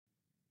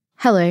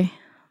Hello,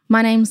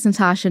 my name's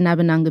Natasha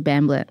Nabanunga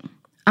Bamblett.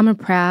 I'm a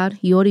proud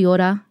Yorta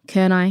Yorta,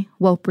 Kurnai,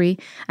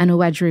 Warlpiri and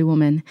Wiradjuri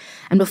woman.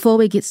 And before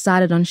we get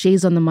started on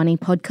She's on the Money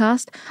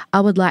podcast, I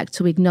would like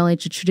to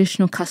acknowledge the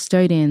traditional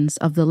custodians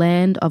of the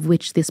land of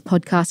which this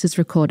podcast is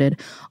recorded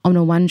on the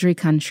Wurundjeri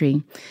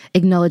country,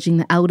 acknowledging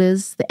the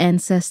elders, the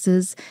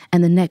ancestors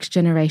and the next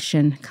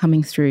generation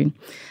coming through.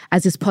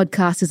 As this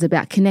podcast is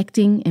about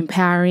connecting,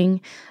 empowering,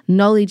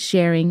 knowledge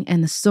sharing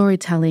and the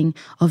storytelling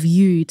of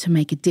you to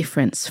make a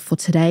difference for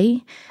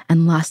today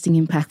and lasting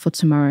impact for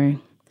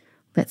tomorrow.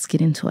 Let's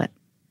get into it.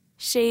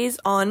 She's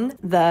on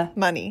the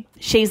money.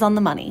 She's on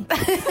the money.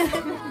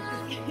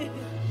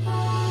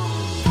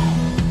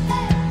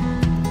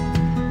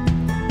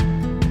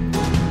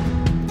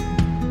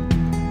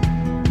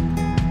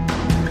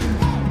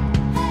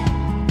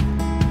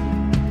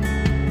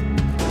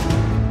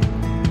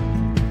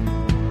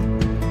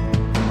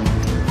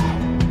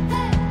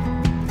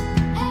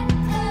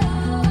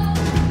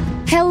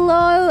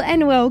 Hello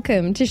and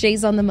welcome to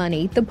She's on the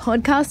Money, the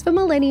podcast for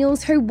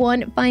millennials who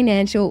want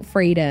financial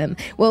freedom.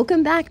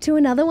 Welcome back to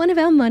another one of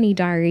our money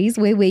diaries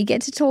where we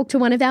get to talk to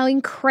one of our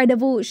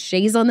incredible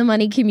She's on the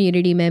Money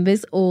community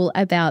members all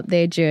about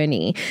their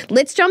journey.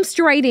 Let's jump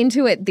straight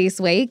into it this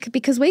week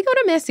because we got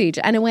a message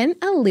and it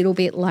went a little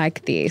bit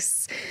like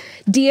this.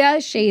 Dear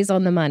She's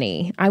on the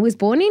Money, I was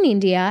born in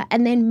India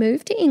and then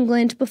moved to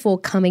England before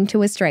coming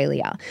to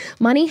Australia.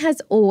 Money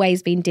has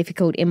always been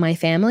difficult in my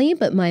family,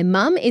 but my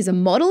mum is a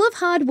model of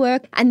hard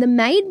work and the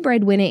main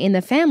breadwinner in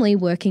the family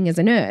working as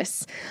a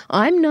nurse.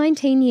 I'm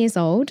 19 years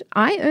old.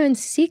 I earn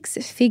 6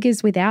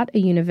 figures without a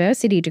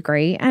university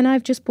degree and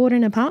I've just bought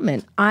an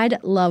apartment.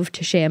 I'd love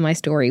to share my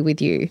story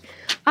with you.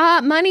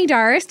 Money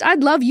Diarist,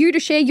 I'd love you to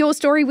share your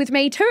story with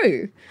me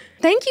too.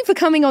 Thank you for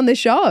coming on the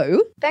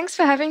show. Thanks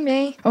for having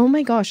me. Oh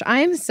my gosh,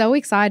 I am so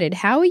excited.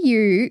 How are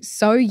you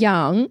so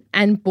young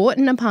and bought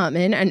an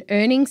apartment and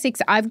earning 6?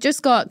 I've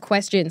just got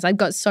questions. I've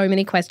got so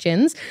many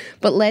questions,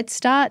 but let's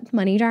start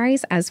Money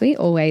Diaries as we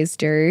always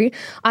do.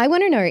 I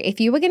want to know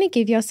if you were going to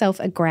give yourself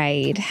a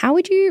grade, how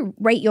would you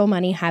rate your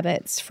money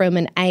habits from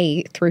an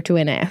A through to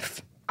an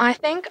F? I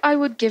think I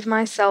would give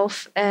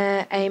myself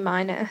an A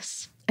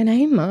minus. An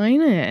A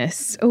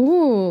minus.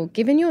 Oh,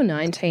 given you're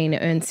 19,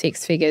 earned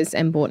 6 figures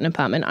and bought an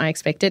apartment, I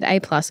expected A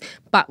plus.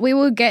 But we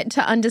will get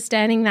to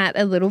understanding that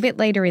a little bit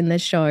later in the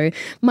show.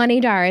 Money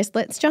Diarist,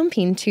 let's jump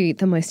into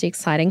the most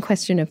exciting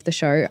question of the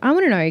show. I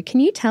want to know,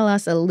 can you tell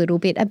us a little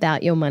bit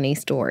about your money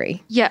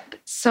story? Yep.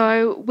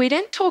 So we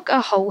didn't talk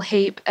a whole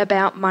heap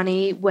about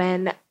money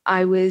when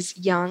I was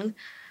young.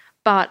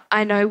 But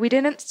I know we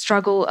didn't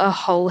struggle a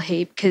whole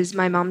heap because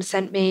my mum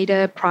sent me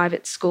to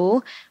private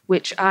school,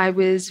 which I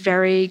was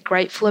very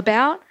grateful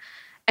about.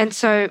 And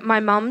so my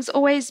mum's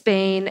always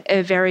been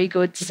a very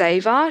good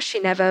saver. She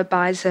never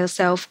buys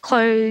herself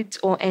clothes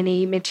or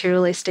any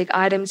materialistic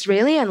items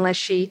really unless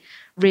she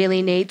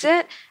really needs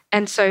it.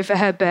 And so for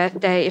her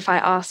birthday, if I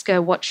ask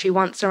her what she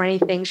wants or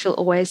anything, she'll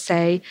always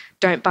say,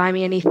 "Don't buy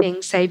me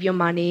anything, save your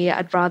money.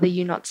 I'd rather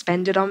you not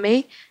spend it on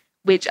me,"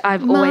 which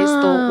I've always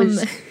thought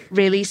was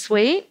really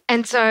sweet.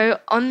 And so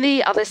on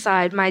the other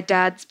side, my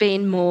dad's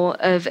been more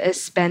of a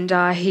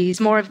spender.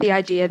 He's more of the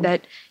idea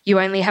that you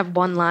only have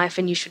one life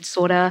and you should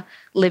sort of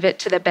live it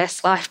to the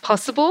best life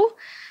possible.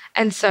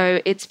 And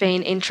so it's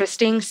been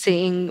interesting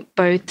seeing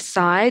both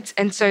sides.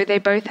 And so they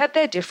both had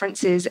their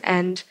differences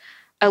and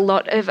a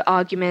lot of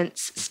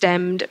arguments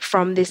stemmed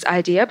from this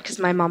idea because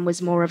my mum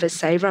was more of a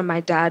saver and my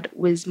dad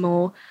was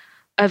more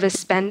of a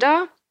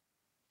spender.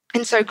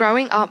 And so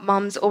growing up,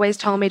 mum's always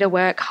told me to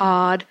work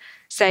hard,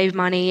 save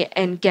money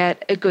and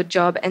get a good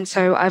job. And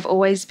so I've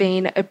always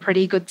been a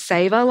pretty good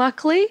saver,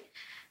 luckily.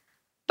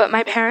 But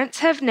my parents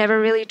have never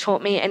really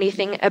taught me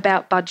anything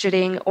about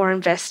budgeting or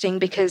investing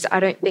because I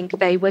don't think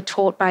they were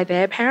taught by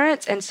their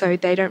parents. And so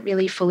they don't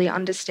really fully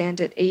understand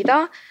it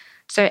either.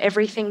 So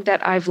everything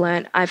that I've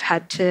learned, I've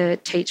had to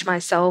teach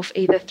myself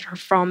either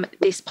from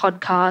this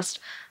podcast,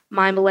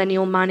 My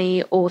Millennial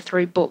Money, or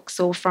through books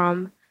or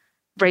from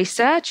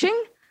researching.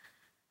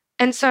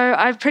 And so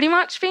I've pretty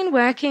much been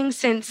working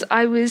since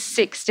I was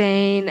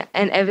 16,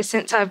 and ever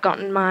since I've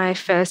gotten my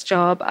first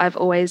job, I've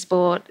always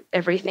bought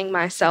everything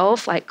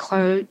myself, like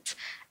clothes,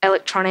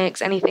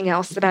 electronics, anything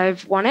else that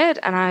I've wanted,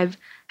 and I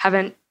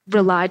haven't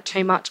relied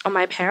too much on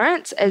my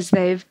parents as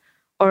they've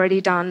already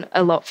done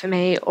a lot for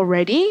me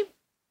already.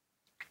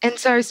 And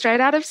so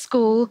straight out of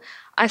school,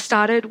 I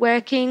started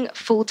working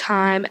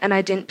full-time and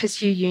I didn't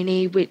pursue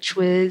uni, which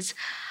was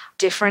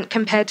different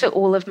compared to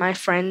all of my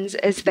friends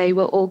as they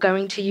were all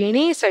going to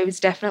uni. So it was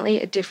definitely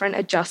a different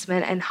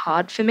adjustment and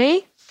hard for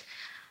me.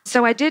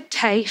 So I did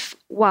TAFE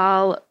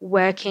while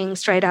working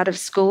straight out of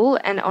school,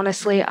 and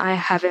honestly, I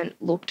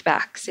haven't looked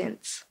back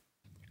since.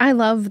 I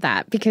love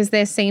that because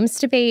there seems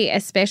to be,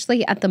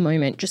 especially at the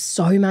moment, just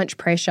so much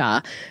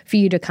pressure for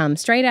you to come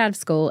straight out of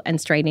school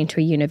and straight into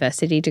a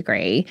university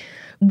degree.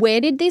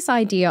 Where did this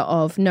idea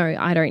of, no,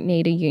 I don't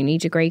need a uni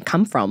degree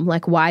come from?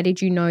 Like, why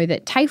did you know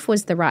that TAFE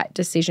was the right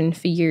decision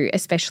for you,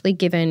 especially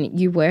given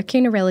you work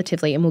in a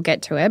relatively, and we'll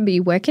get to it, but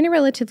you work in a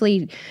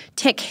relatively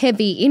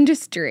tech-heavy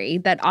industry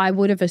that I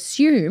would have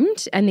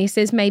assumed, and this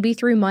is maybe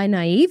through my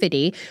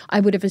naivety, I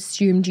would have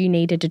assumed you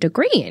needed a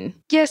degree in?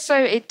 Yeah, so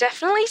it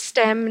definitely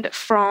stemmed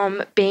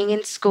from being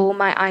in school.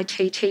 My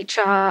IT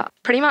teacher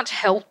pretty much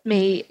helped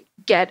me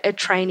get a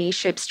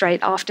traineeship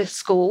straight after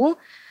school.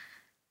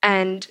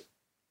 And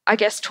I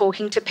guess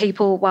talking to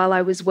people while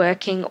I was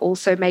working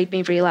also made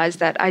me realize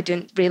that I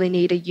didn't really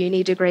need a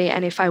uni degree.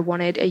 And if I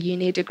wanted a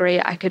uni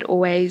degree, I could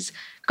always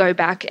go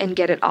back and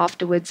get it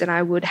afterwards. And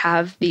I would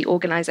have the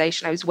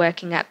organization I was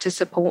working at to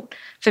support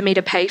for me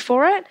to pay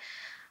for it.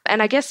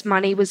 And I guess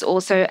money was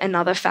also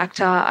another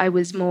factor. I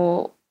was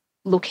more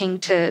looking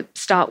to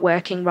start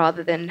working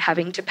rather than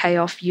having to pay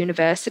off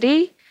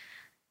university.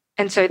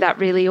 And so that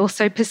really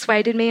also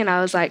persuaded me. And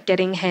I was like,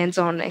 getting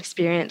hands-on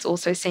experience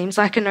also seems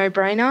like a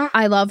no-brainer.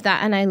 I love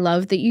that. And I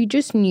love that you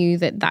just knew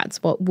that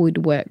that's what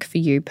would work for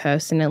you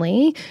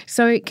personally.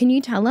 So can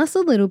you tell us a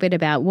little bit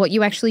about what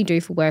you actually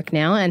do for work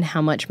now and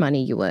how much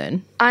money you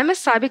earn? I'm a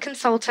cyber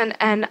consultant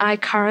and I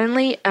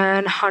currently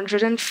earn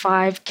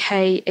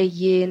 $105K a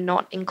year,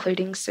 not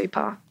including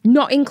super.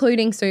 Not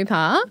including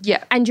super?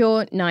 Yeah. And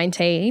you're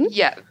 19?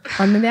 Yeah.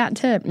 I'm about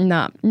to,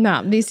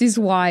 nah, this is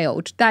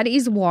wild. That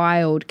is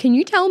wild. Can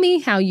you tell me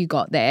how you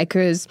got there?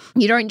 Because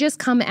you don't just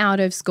come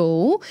out of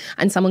school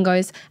and someone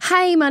goes,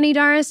 hey, Money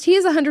Diarist,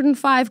 here's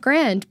 105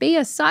 grand, be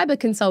a cyber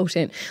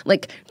consultant.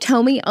 Like,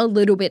 tell me a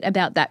little bit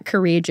about that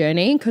career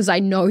journey because I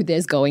know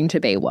there's going to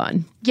be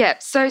one. Yeah,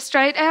 so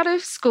straight out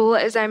of school,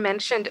 as I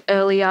mentioned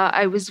earlier,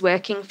 I was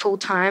working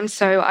full-time.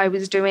 So I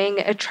was doing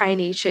a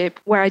traineeship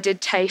where I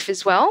did TAFE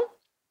as well.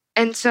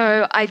 And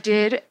so I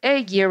did a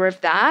year of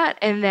that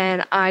and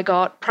then I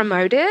got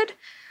promoted.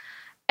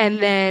 And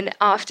then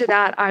after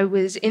that, I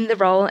was in the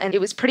role and it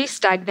was pretty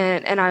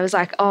stagnant. And I was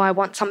like, oh, I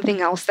want something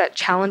else that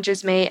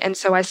challenges me. And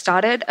so I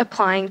started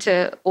applying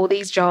to all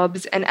these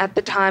jobs. And at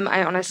the time,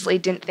 I honestly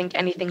didn't think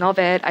anything of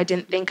it. I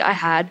didn't think I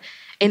had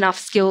enough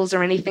skills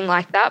or anything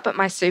like that. But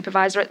my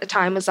supervisor at the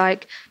time was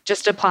like,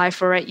 just apply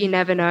for it. You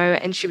never know.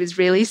 And she was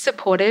really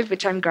supportive,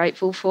 which I'm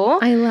grateful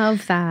for. I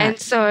love that. And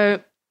so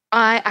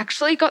I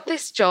actually got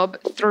this job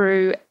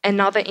through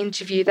another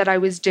interview that I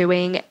was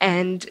doing,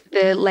 and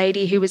the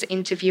lady who was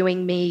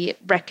interviewing me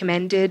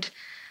recommended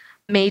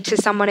me to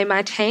someone in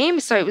my team.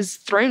 So it was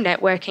through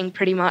networking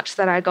pretty much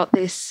that I got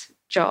this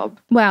job.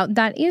 Wow,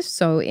 that is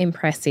so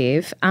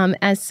impressive.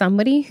 As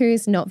somebody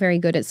who's not very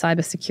good at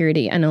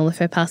cybersecurity and all of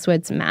her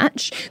passwords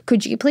match,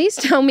 could you please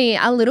tell me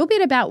a little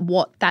bit about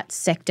what that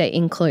sector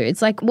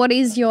includes? Like, what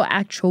is your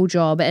actual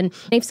job? And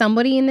if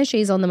somebody in the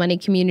She's on the Money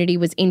community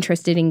was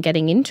interested in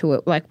getting into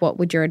it, like, what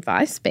would your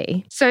advice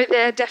be? So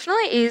there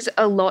definitely is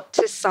a lot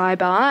to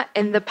cyber,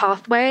 and the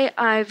pathway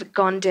I've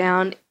gone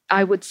down,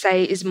 I would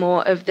say, is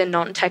more of the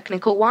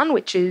non-technical one,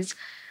 which is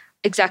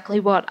exactly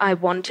what I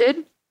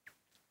wanted.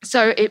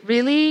 So it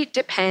really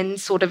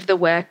depends sort of the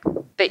work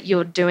that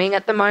you're doing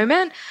at the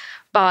moment,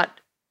 but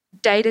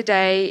day to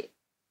day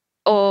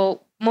or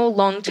more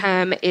long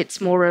term,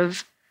 it's more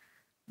of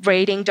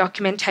reading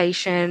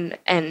documentation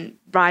and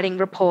writing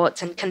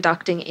reports and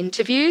conducting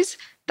interviews.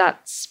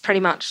 That's pretty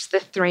much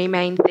the three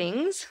main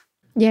things.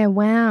 Yeah,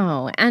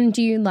 wow. And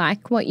do you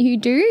like what you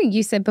do?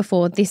 You said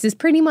before, this is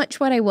pretty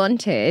much what I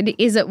wanted.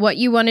 Is it what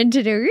you wanted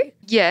to do?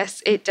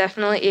 Yes, it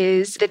definitely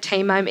is. The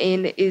team I'm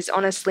in is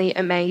honestly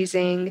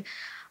amazing.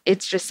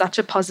 It's just such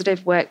a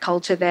positive work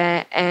culture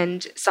there.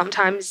 And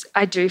sometimes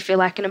I do feel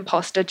like an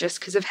imposter just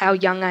because of how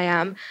young I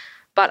am.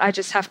 But I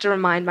just have to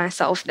remind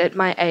myself that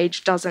my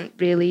age doesn't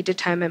really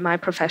determine my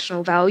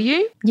professional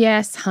value.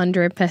 Yes,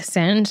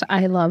 100%.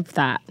 I love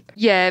that.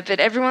 Yeah, but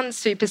everyone's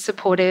super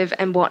supportive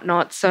and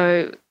whatnot.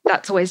 So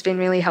that's always been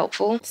really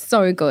helpful.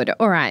 So good.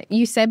 All right.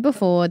 You said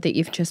before that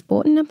you've just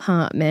bought an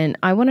apartment.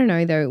 I want to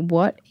know, though,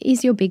 what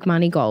is your big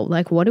money goal?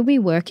 Like, what are we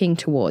working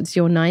towards?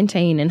 You're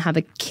 19 and have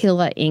a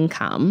killer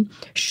income.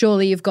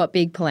 Surely you've got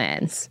big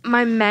plans.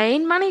 My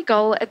main money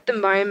goal at the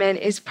moment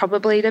is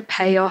probably to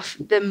pay off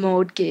the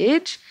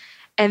mortgage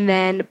and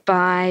then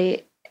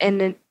buy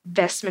an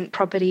investment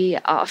property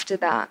after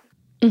that.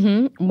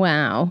 Mm-hmm.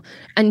 Wow.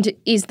 And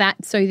is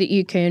that so that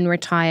you can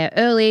retire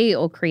early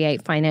or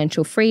create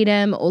financial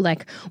freedom? Or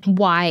like,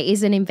 why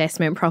is an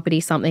investment property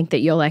something that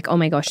you're like, oh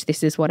my gosh,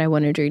 this is what I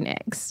want to do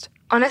next?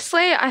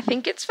 Honestly, I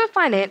think it's for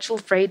financial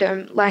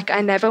freedom. Like,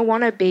 I never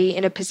want to be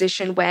in a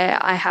position where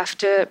I have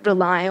to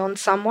rely on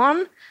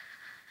someone.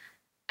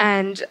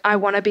 And I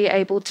want to be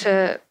able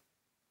to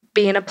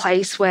be in a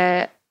place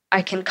where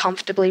I can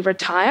comfortably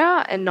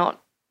retire and not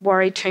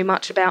worry too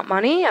much about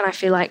money. And I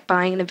feel like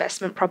buying an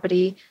investment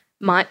property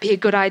might be a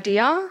good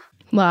idea.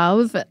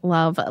 Love,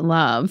 love,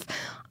 love.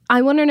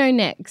 I want to know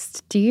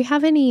next, do you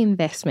have any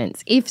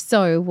investments? If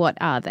so, what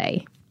are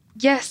they?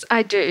 Yes,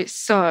 I do.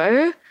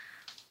 So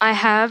I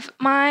have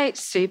my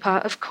super,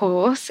 of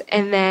course,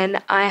 and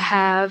then I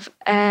have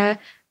a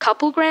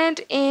couple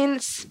grand in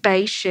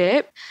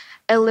Spaceship,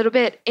 a little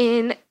bit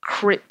in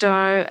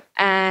crypto,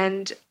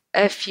 and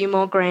a few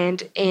more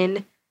grand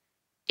in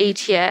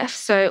ETF.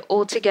 So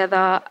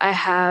altogether, I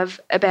have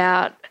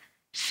about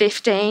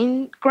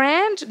 15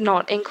 grand,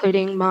 not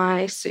including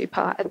my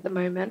super at the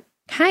moment.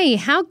 Hey,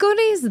 how good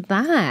is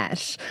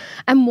that?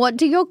 And what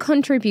do your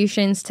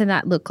contributions to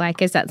that look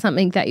like? Is that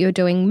something that you're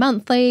doing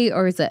monthly,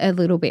 or is it a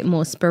little bit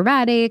more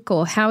sporadic,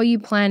 or how are you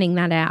planning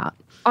that out?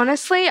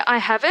 Honestly, I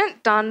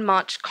haven't done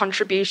much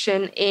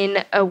contribution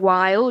in a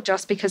while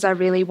just because I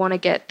really want to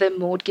get the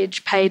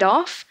mortgage paid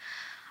off.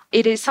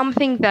 It is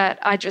something that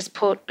I just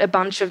put a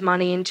bunch of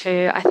money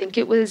into. I think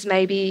it was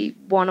maybe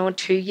 1 or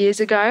 2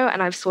 years ago,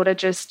 and I've sort of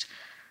just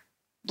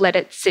let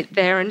it sit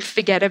there and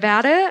forget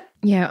about it.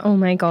 Yeah, oh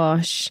my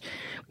gosh.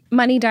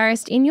 Money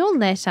Diarist, in your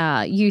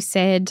letter, you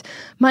said,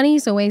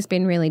 money's always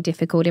been really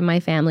difficult in my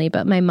family,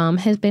 but my mum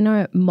has been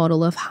a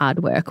model of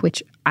hard work,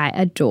 which I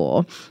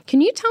adore.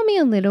 Can you tell me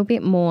a little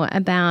bit more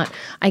about,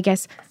 I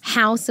guess,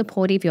 how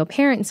supportive your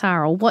parents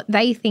are or what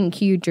they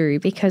think you do?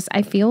 Because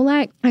I feel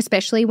like,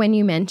 especially when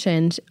you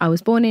mentioned I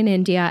was born in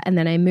India and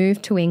then I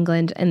moved to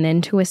England and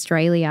then to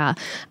Australia,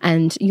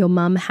 and your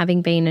mum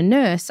having been a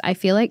nurse, I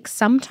feel like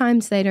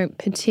sometimes they don't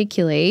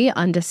particularly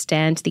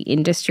understand the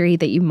industry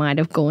that you might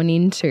have gone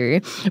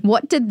into.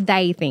 What did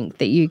they think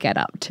that you get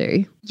up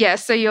to? Yeah,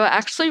 so you're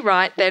actually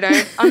right. They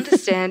don't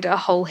understand a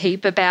whole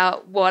heap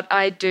about what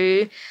I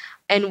do.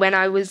 And when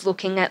I was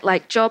looking at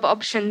like job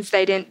options,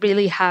 they didn't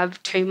really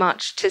have too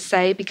much to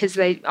say because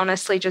they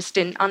honestly just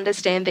didn't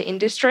understand the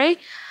industry.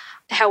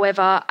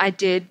 However, I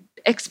did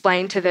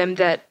explain to them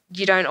that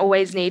you don't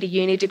always need a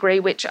uni degree,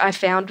 which I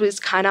found was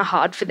kind of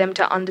hard for them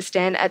to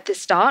understand at the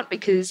start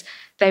because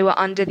they were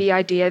under the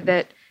idea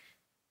that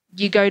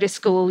you go to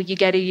school, you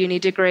get a uni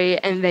degree,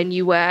 and then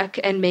you work.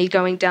 And me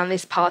going down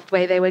this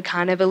pathway, they were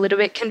kind of a little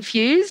bit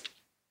confused.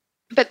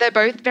 But they're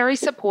both very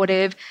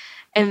supportive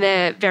and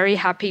they're very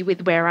happy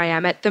with where I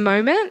am at the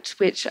moment,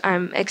 which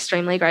I'm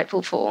extremely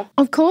grateful for.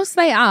 Of course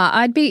they are.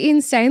 I'd be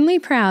insanely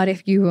proud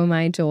if you were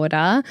my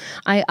daughter.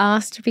 I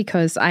asked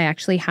because I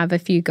actually have a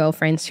few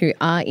girlfriends who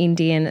are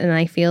Indian, and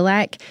I feel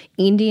like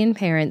Indian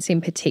parents in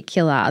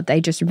particular,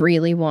 they just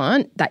really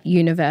want that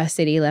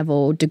university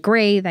level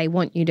degree. They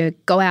want you to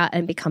go out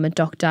and become a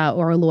doctor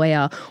or a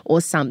lawyer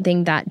or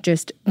something that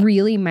just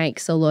really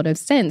makes a lot of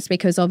sense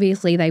because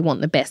obviously they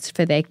want the best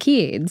for their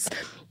kids.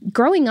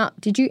 Growing up,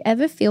 did you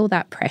ever feel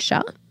that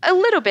pressure? A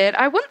little bit.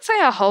 I wouldn't say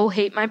a whole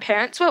heap. My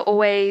parents were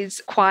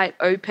always quite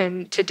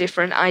open to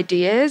different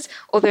ideas,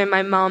 although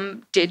my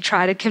mum did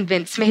try to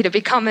convince me to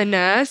become a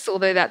nurse,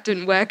 although that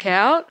didn't work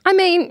out. I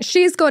mean,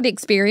 she's got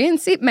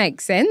experience. It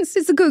makes sense.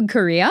 It's a good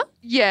career.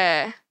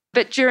 Yeah.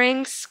 But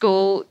during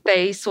school,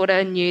 they sort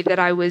of knew that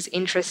I was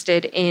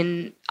interested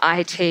in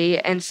IT,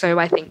 and so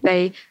I think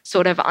they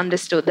sort of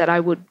understood that I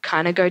would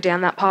kind of go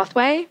down that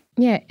pathway.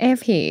 Yeah,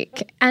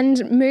 epic.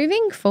 And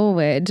moving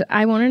forward,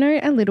 I want to know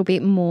a little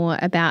bit more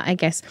about, I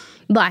guess,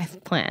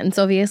 life plans.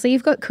 Obviously,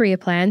 you've got career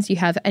plans, you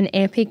have an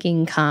epic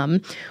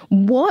income.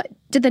 What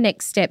do the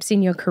next steps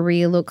in your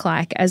career look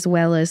like as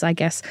well as, I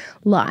guess,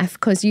 life?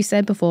 Because you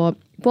said before,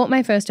 bought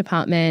my first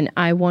apartment,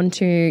 I want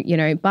to,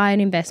 buy an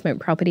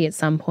investment property at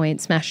some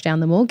point, smash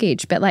down the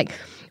mortgage. But like,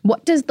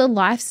 what does the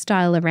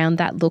lifestyle around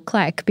that look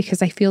like?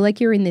 Because I feel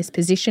like you're in this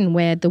position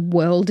where the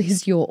world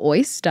is your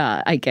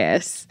oyster, I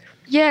guess.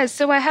 Yeah,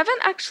 so I haven't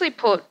actually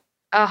put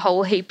a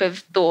whole heap of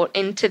thought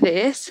into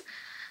this.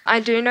 I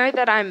do know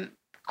that I'm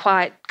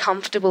quite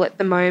comfortable at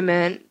the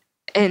moment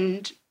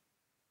and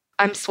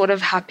I'm sort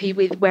of happy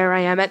with where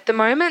I am at the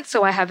moment,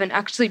 so I haven't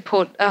actually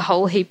put a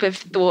whole heap of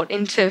thought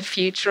into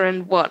future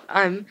and what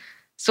I'm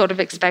sort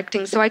of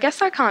expecting. So I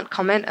guess I can't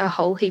comment a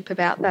whole heap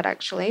about that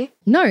actually.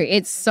 No,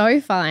 it's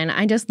so fun.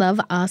 I just love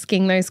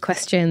asking those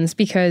questions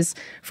because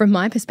from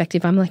my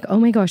perspective, I'm like, oh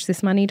my gosh,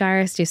 this money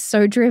diarist is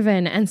so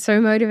driven and so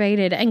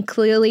motivated and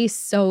clearly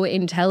so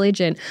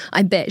intelligent.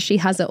 I bet she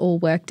has it all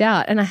worked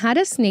out. And I had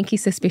a sneaky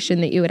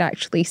suspicion that you would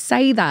actually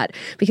say that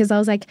because I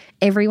was like,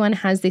 everyone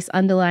has this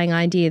underlying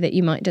idea that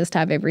you might just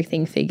have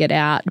everything figured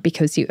out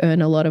because you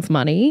earn a lot of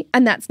money.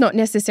 And that's not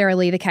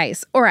necessarily the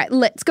case. All right,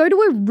 let's go to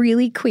a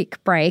really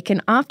quick break.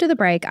 And after the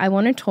break, I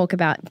want to talk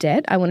about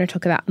debt. I want to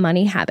talk about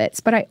money habits,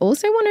 but I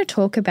also want to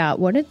talk about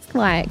what it's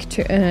like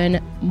to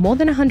earn more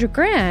than 100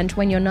 grand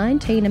when you're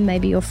 19 and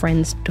maybe your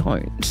friends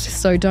don't.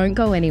 So don't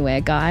go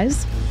anywhere,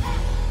 guys.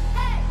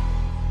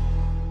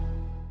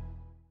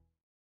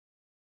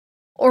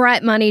 All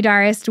right, Money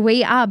Diarist,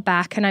 we are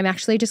back and I'm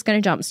actually just going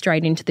to jump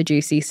straight into the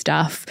juicy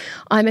stuff.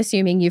 I'm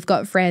assuming you've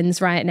got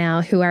friends right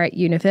now who are at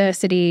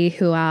university,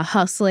 who are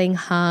hustling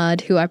hard,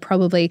 who are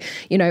probably,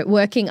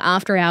 working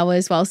after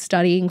hours while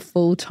studying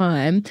full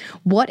time.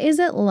 What is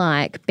it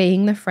like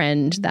being the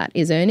friend that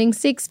is earning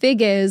 6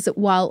 figures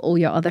while all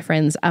your other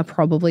friends are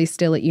probably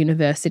still at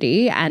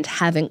university and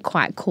haven't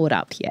quite caught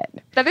up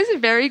yet? That is a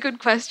very good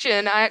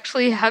question. I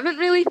actually haven't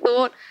really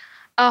thought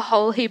a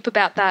whole heap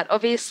about that.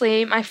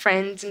 Obviously, my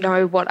friends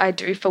know what I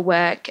do for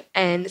work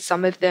and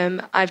some of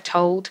them I've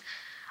told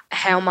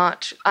how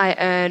much I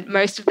earn.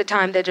 Most of the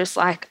time they're just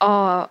like,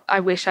 oh, I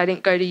wish I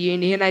didn't go to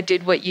uni and I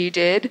did what you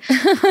did.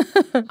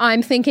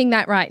 I'm thinking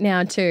that right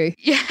now too.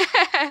 Yeah.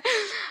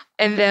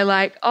 And they're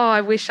like, oh,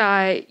 I wish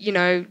I,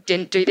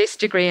 didn't do this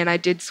degree and I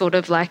did sort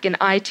of like an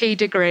IT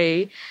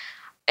degree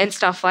and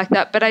stuff like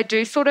that. But I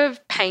do sort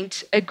of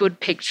paint a good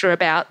picture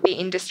about the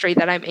industry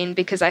that I'm in,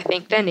 because I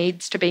think there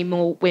needs to be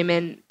more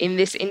women in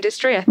this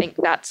industry. I think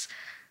that's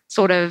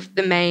sort of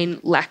the main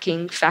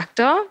lacking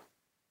factor.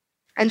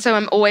 And so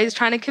I'm always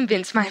trying to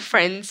convince my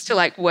friends to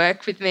like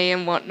work with me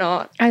and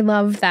whatnot. I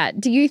love that.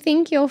 Do you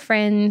think your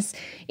friends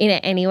in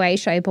any way,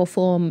 shape or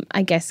form,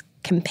 I guess,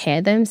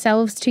 compare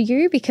themselves to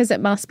you? Because it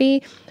must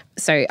be.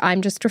 So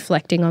I'm just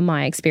reflecting on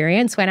my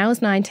experience. When I was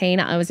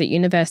 19, I was at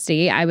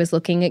university. I was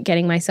looking at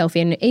getting myself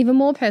in even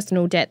more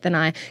personal debt than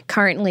I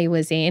currently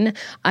was in.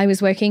 I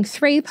was working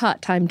 3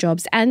 part-time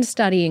jobs and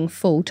studying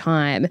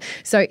full-time.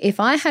 So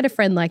if I had a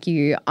friend like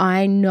you,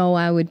 I know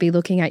I would be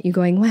looking at you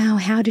going, wow,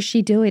 how does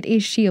she do it?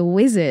 Is she a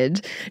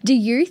wizard? Do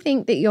you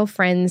think that your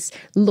friends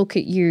look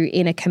at you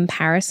in a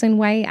comparison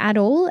way at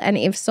all? And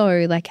if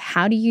so, like,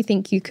 how do you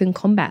think you can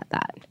combat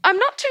that? I'm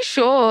not too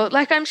sure.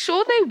 Like, I'm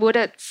sure they would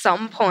at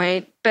some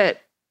point,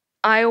 but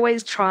I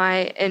always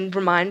try and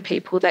remind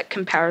people that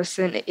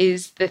comparison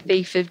is the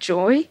thief of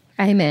joy.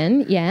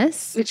 Amen.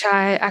 Yes. Which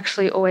I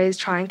actually always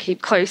try and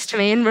keep close to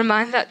me and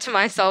remind that to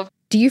myself.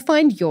 Do you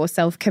find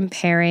yourself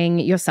comparing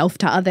yourself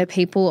to other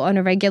people on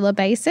a regular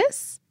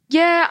basis?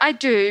 Yeah, I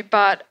do,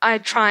 but I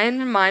try and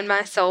remind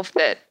myself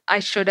that I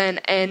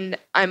shouldn't, and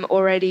I'm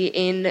already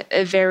in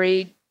a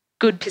very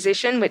good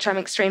position, which I'm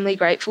extremely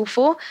grateful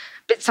for.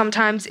 But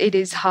sometimes it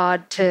is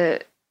hard to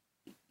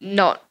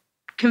not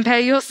compare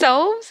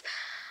yourselves.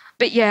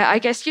 But yeah, I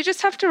guess you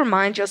just have to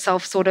remind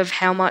yourself sort of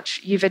how much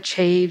you've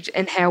achieved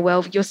and how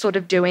well you're sort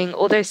of doing,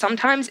 although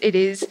sometimes it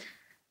is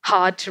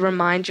hard to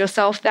remind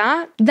yourself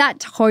that. That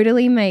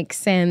totally makes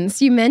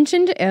sense. You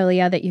mentioned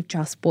earlier that you've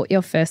just bought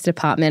your first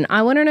apartment.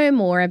 I want to know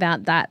more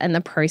about that and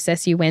the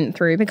process you went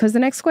through, because the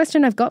next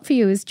question I've got for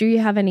you is, do you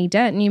have any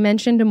debt? And you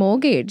mentioned a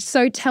mortgage.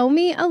 So tell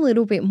me a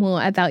little bit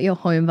more about your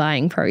home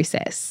buying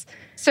process.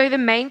 So the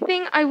main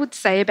thing I would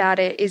say about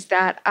it is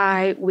that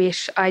I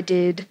wish I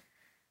did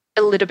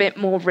a little bit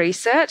more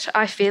research.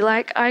 I feel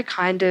like I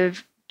kind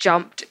of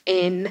jumped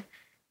in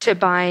to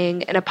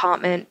buying an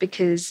apartment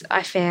because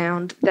I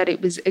found that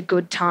it was a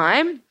good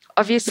time.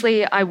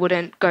 Obviously, I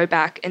wouldn't go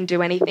back and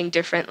do anything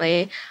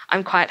differently.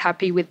 I'm quite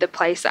happy with the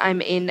place I'm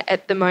in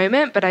at the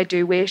moment, but I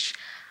do wish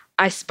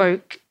I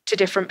spoke to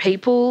different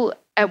people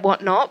and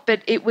whatnot.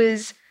 But it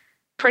was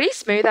pretty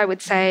smooth, I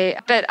would say.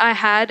 But I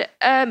had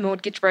a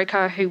mortgage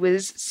broker who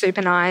was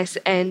super nice,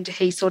 and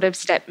he sort of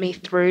stepped me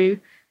through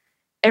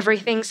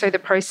everything. So the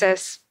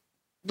process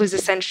was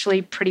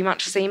essentially pretty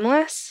much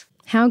seamless.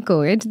 How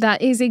good. That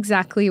is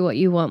exactly what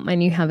you want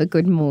when you have a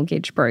good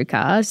mortgage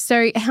broker.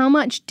 So how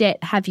much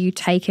debt have you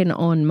taken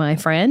on, my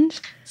friend?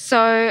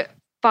 So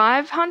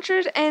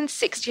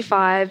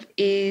 565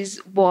 is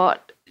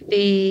what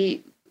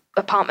the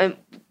apartment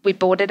we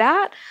bought it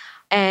at,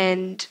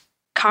 and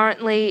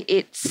currently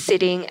it's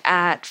sitting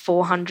at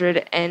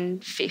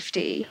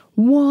 450.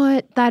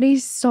 What? That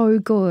is so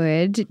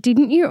good.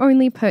 Didn't you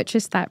only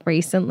purchase that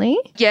recently?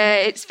 Yeah,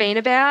 it's been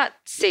about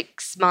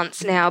 6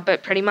 months now,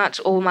 but pretty much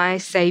all my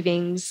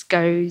savings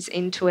goes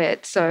into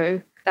it.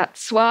 So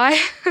that's why.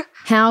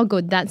 How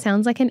good. That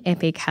sounds like an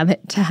epic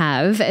habit to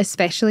have,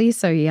 especially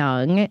so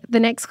young. The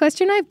next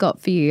question I've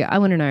got for you, I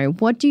want to know,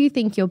 what do you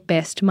think your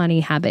best money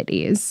habit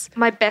is?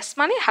 My best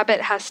money habit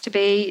has to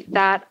be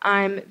that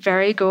I'm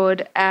very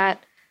good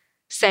at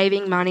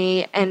saving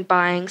money and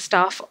buying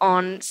stuff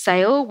on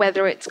sale,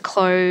 whether it's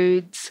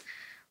clothes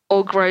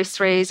or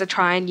groceries. I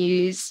try and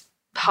use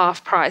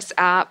Half Price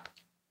app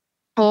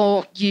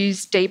or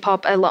use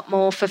Depop a lot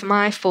more. For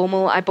my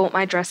formal, I bought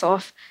my dress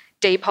off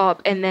Depop,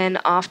 and then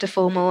after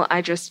formal,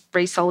 I just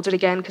resold it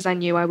again because I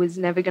knew I was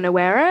never going to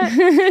wear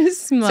it.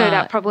 Smart. So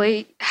that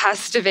probably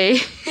has to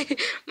be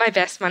my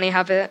best money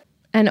habit.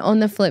 And on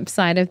the flip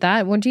side of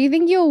that, what do you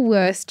think your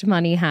worst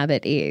money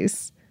habit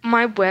is?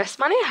 My worst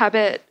money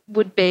habit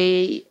would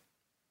be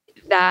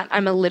that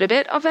I'm a little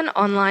bit of an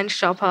online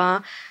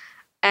shopper,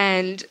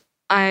 and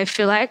I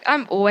feel like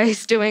I'm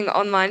always doing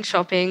online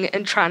shopping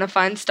and trying to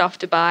find stuff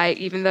to buy,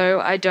 even though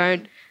I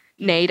don't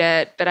need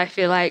it. But I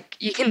feel like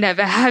you can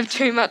never have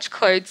too much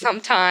clothes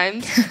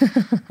sometimes.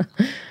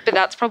 But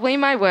that's probably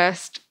my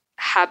worst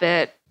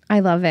habit. I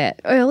love it.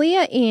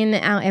 Earlier in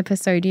our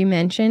episode, you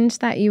mentioned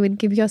that you would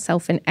give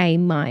yourself an A-.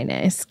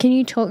 Can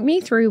you talk me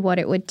through what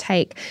it would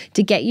take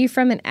to get you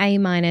from an A-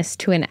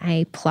 to an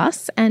A+?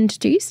 And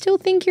do you still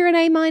think you're an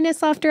A-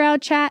 after our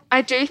chat?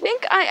 I do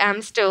think I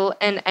am still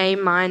an A-,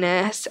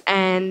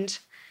 and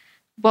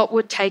what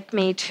would take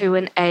me to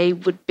an A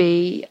would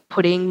be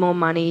putting more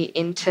money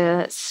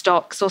into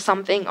stocks or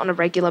something on a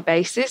regular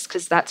basis,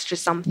 because that's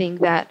just something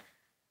that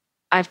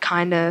I've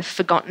kind of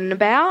forgotten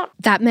about.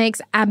 That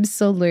makes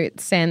absolute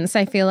sense.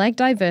 I feel like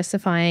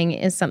diversifying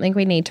is something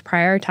we need to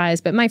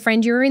prioritize. But my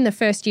friend, you're in the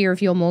first year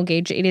of your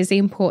mortgage. It is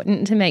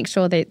important to make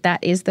sure that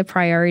that is the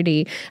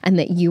priority and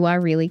that you are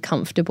really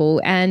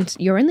comfortable. And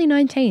you're only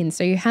 19,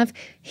 so you have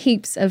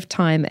heaps of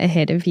time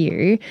ahead of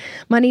you.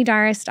 Money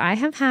Diarist, I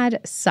have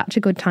had such a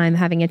good time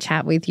having a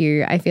chat with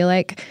you. I feel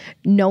like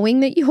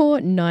knowing that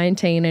you're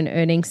 19 and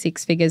earning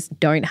six figures,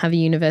 don't have a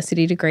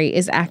university degree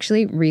is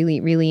actually really,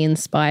 really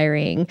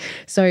inspiring.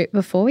 So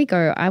before we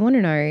go, I want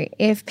to know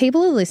if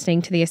people are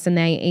listening to this and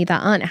they either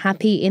aren't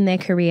happy in their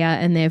career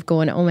and they've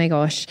gone, oh my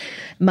gosh,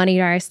 Money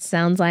Diarist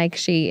sounds like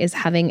she is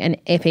having an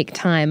epic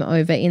time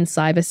over in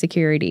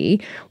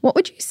cybersecurity. What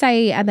would you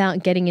say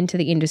about getting into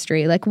the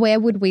industry? Like, where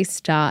would we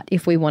start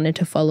if we wanted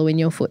to follow in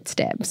your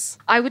footsteps?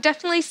 I would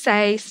definitely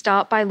say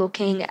start by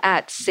looking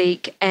at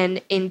Seek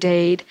and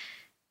Indeed.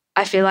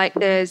 I feel like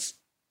there's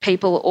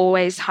people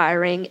always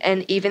hiring,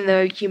 and even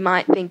though you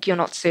might think you're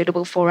not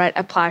suitable for it,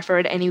 apply for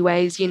it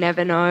anyways. You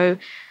never know.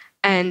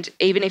 And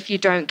even if you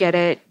don't get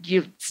it,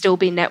 you'll still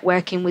be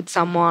networking with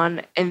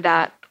someone, and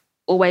that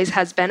always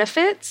has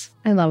benefits.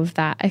 I love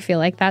that. I feel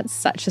like that's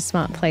such a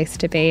smart place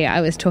to be.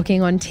 I was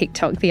talking on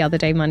TikTok the other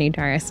day, Money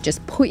Diarist,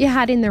 just put your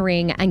hat in the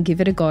ring and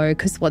give it a go,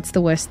 because what's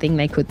the worst thing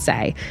they could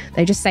say?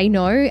 They just say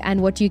no,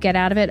 and what do you get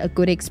out of it? A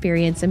good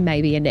experience and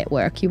maybe a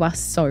network. You are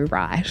so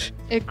right.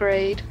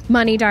 Agreed.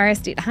 Money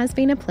Diarist, it has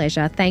been a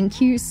pleasure. Thank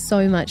you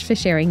so much for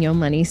sharing your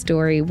money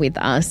story with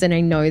us, and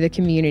I know the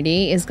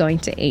community is going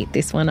to eat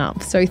this one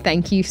up. So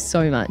thank you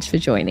so much for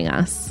joining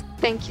us.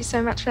 Thank you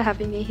so much for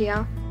having me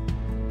here.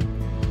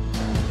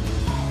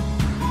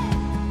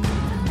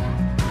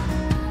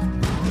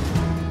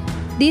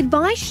 The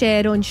advice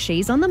shared on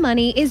She's on the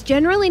Money is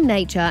general in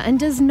nature and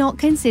does not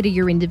consider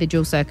your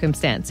individual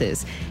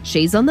circumstances.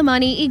 She's on the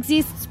Money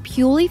exists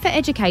purely for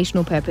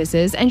educational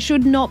purposes and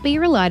should not be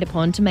relied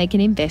upon to make an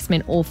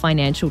investment or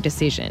financial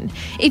decision.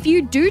 If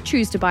you do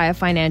choose to buy a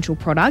financial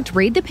product,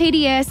 read the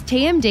PDS,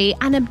 TMD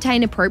and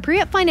obtain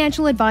appropriate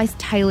financial advice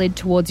tailored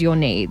towards your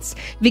needs.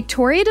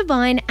 Victoria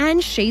Devine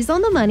and She's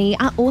on the Money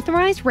are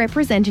authorised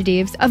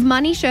representatives of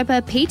Money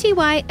Sherpa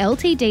Pty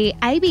Ltd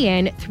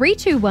ABN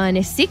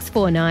 321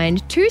 649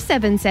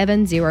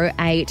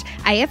 27708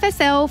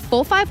 AFSL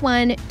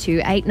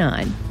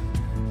 451289.